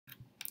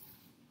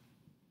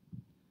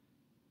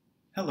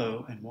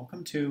Hello and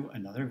welcome to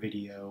another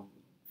video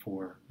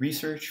for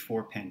Research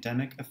for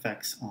Pandemic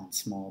Effects on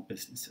Small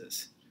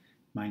Businesses.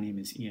 My name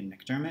is Ian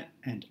McDermott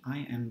and I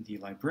am the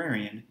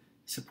librarian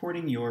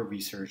supporting your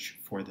research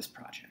for this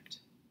project.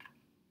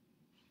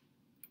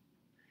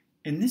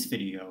 In this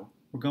video,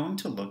 we're going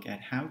to look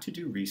at how to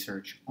do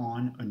research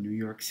on a New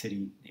York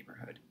City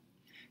neighborhood.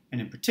 And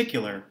in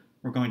particular,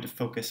 we're going to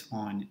focus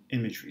on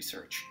image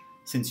research,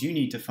 since you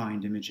need to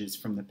find images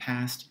from the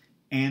past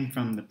and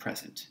from the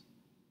present.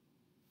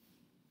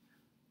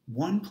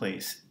 One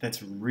place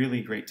that's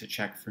really great to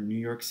check for New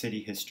York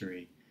City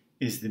history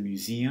is the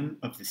Museum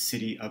of the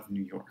City of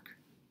New York.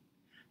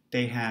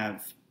 They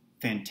have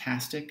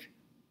fantastic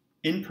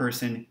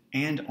in-person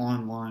and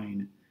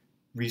online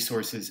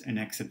resources and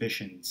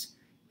exhibitions,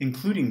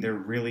 including their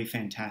really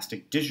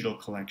fantastic digital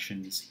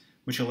collections,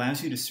 which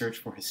allows you to search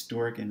for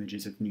historic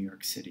images of New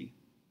York City.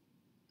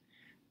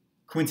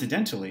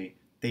 Coincidentally,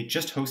 they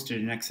just hosted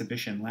an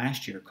exhibition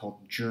last year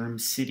called Germ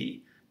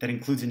City that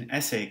includes an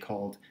essay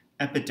called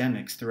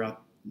Epidemics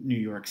Throughout New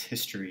York's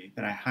History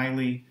that I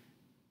highly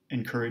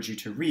encourage you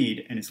to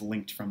read and is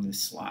linked from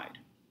this slide.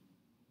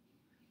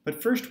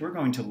 But first, we're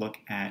going to look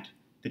at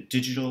the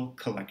digital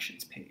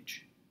collections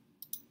page.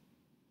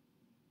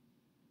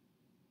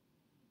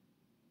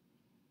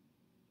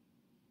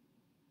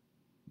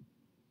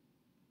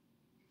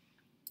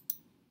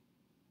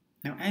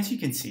 Now, as you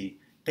can see,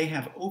 they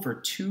have over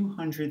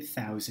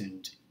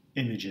 200,000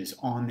 images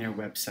on their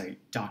website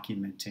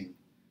documenting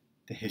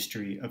the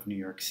history of New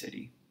York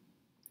City.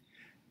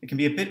 It can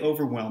be a bit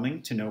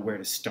overwhelming to know where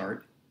to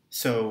start,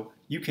 so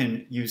you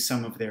can use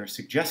some of their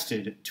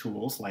suggested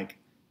tools like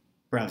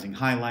browsing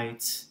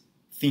highlights,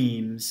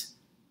 themes,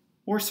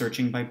 or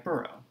searching by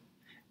borough.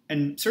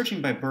 And searching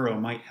by borough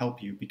might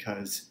help you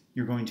because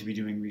you're going to be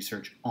doing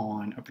research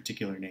on a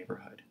particular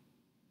neighborhood.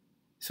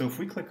 So if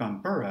we click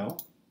on borough,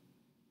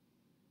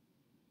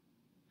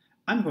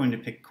 I'm going to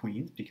pick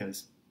Queens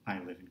because I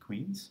live in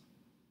Queens,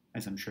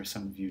 as I'm sure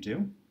some of you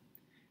do.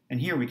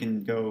 And here we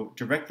can go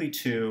directly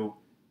to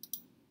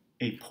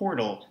a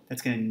portal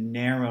that's going to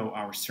narrow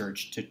our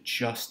search to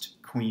just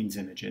Queens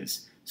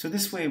images. So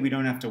this way we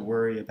don't have to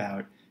worry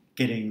about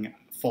getting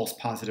false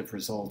positive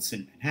results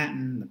in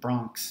Manhattan, the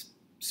Bronx,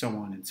 so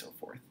on and so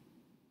forth.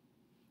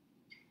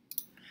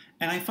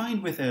 And I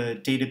find with a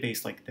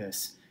database like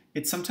this,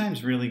 it's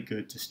sometimes really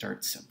good to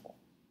start simple.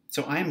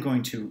 So I'm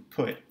going to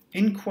put,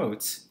 in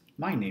quotes,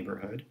 my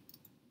neighborhood,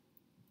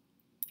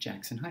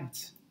 Jackson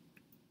Heights.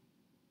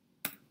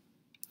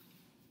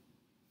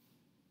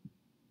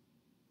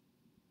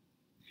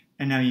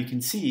 And now you can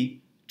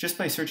see, just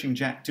by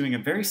doing a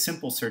very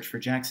simple search for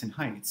Jackson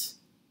Heights,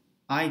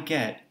 I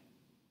get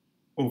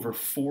over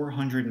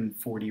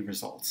 440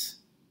 results.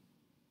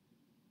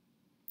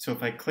 So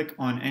if I click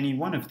on any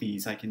one of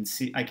these, I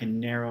can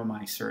narrow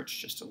my search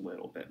just a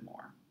little bit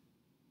more.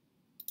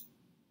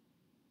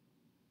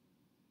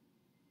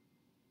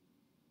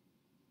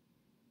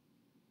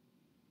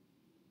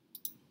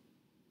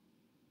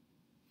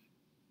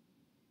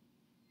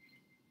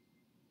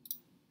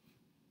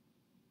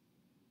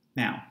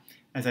 Now,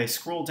 as I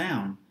scroll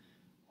down,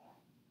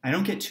 I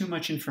don't get too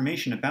much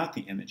information about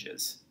the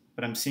images,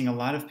 but I'm seeing a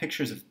lot of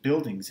pictures of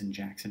buildings in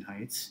Jackson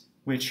Heights,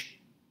 which,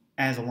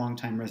 as a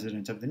longtime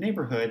resident of the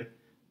neighborhood,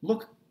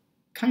 look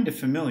kind of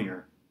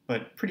familiar,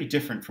 but pretty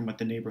different from what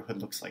the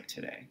neighborhood looks like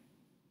today.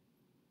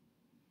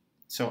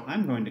 So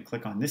I'm going to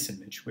click on this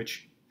image,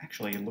 which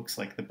actually looks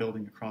like the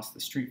building across the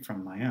street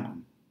from my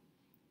own.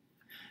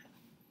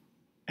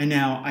 And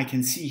now I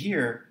can see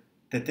here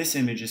that this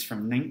image is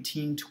from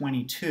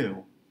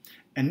 1922,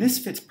 and this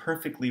fits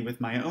perfectly with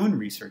my own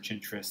research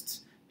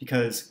interests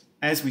because,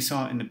 as we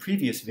saw in the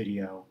previous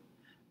video,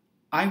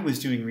 I was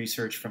doing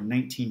research from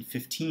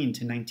 1915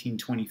 to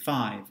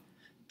 1925,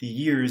 the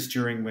years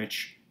during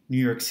which New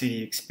York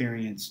City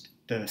experienced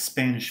the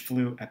Spanish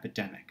flu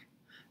epidemic.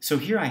 So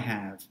here I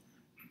have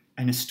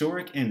an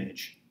historic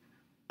image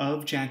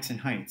of Jackson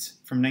Heights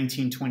from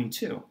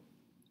 1922.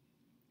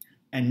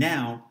 And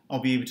now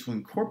I'll be able to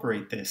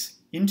incorporate this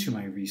into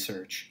my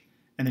research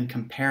and then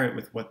compare it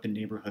with what the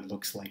neighborhood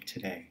looks like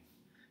today.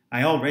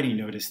 I already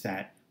noticed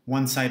that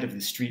one side of the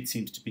street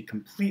seems to be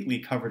completely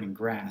covered in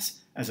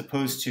grass as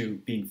opposed to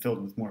being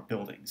filled with more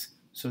buildings.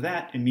 So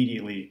that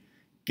immediately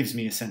gives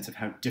me a sense of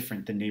how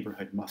different the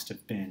neighborhood must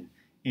have been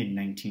in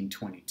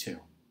 1922.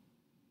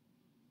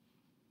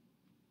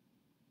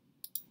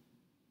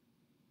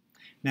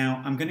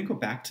 Now I'm going to go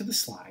back to the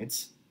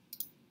slides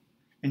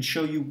and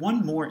show you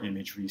one more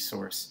image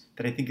resource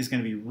that I think is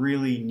going to be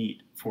really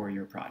neat for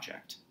your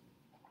project.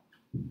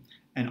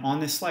 And on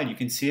this slide, you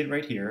can see it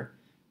right here.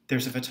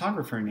 There's a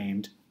photographer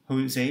named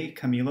Jose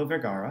Camilo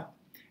Vergara,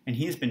 and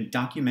he has been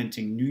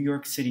documenting New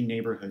York City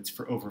neighborhoods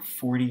for over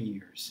 40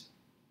 years.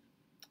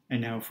 And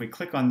now if we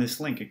click on this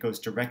link, it goes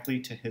directly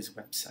to his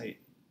website.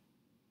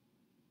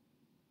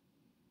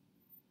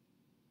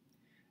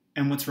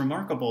 And what's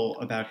remarkable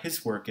about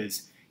his work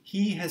is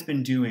he has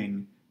been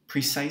doing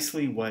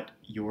precisely what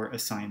your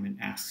assignment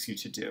asks you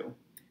to do,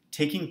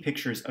 taking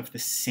pictures of the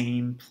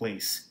same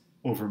place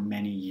over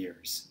many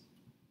years.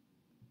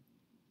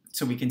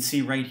 So we can see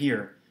right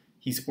here,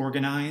 he's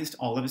organized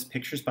all of his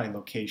pictures by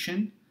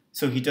location.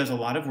 So he does a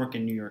lot of work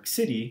in New York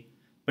City,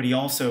 but he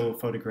also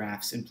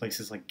photographs in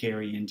places like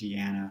Gary,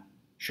 Indiana,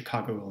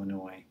 Chicago,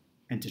 Illinois,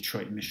 and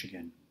Detroit,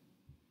 Michigan.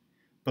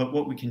 But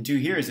what we can do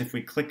here is if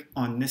we click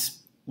on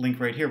this link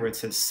right here where it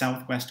says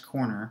southwest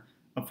corner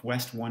of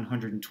West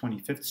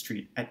 125th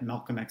Street at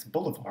Malcolm X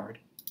Boulevard,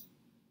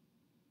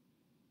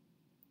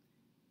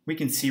 we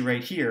can see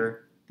right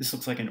here, this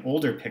looks like an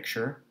older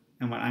picture,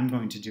 and what I'm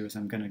going to do is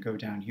I'm going to go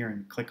down here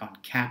and click on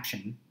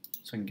caption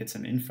so I can get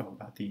some info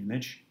about the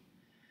image.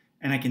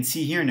 And I can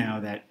see here now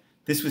that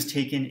this was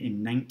taken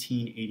in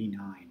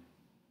 1989,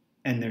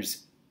 and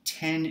there's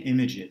 10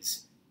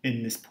 images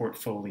in this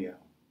portfolio.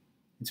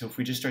 And so if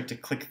we just start to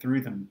click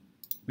through them,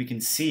 we can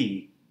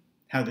see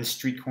how this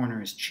street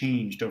corner has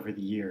changed over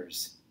the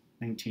years.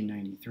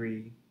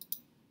 1993,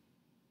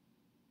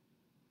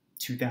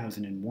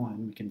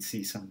 2001, we can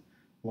see some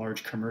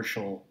large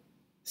commercial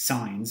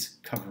signs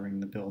covering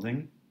the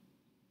building.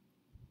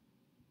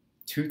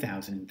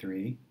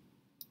 2003,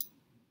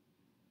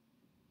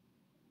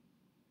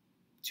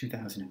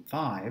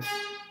 2005,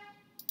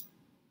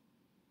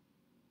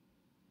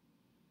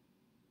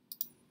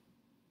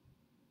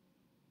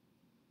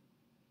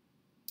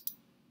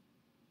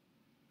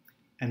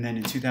 and then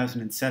in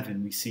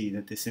 2007 we see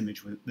that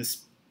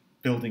this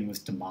building was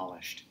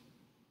demolished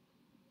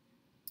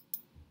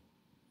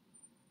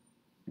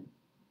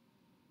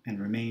and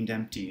remained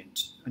empty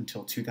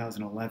until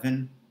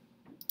 2011,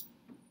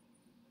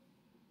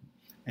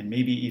 and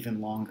maybe even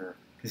longer,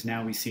 because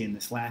now we see in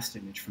this last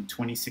image from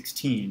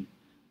 2016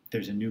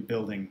 there's a new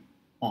building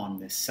on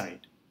this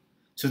site.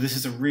 So this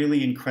is a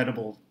really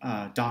incredible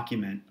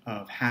document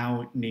of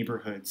how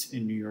neighborhoods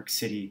in New York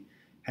City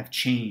have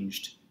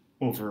changed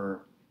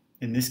over,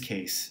 in this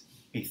case,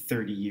 a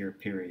 30-year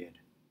period.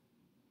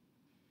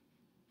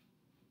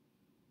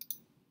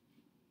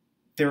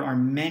 There are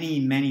many,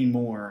 many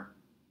more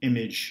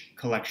image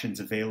collections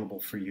available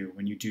for you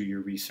when you do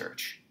your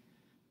research.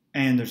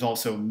 And there's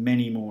also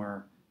many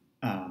more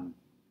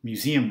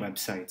museum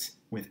websites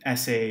with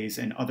essays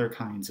and other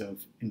kinds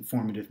of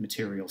informative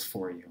materials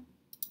for you.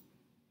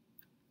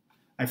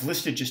 I've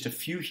listed just a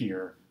few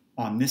here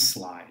on this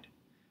slide.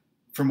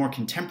 For more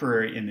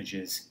contemporary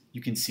images,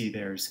 you can see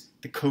there's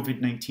the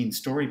COVID-19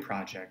 Story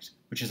Project,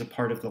 which is a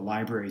part of the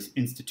library's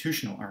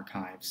institutional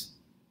archives.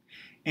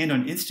 And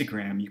on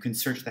Instagram, you can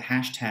search the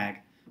hashtag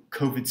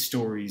COVID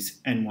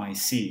Stories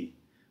NYC,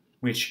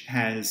 which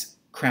has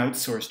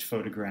crowdsourced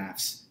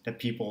photographs that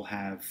people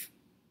have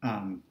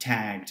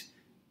tagged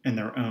in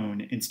their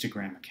own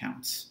Instagram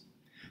accounts.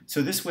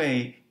 So this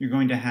way, you're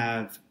going to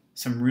have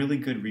some really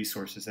good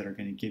resources that are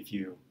going to give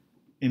you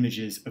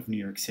images of New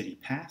York City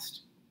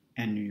past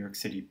and New York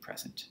City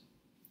present.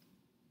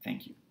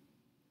 Thank you.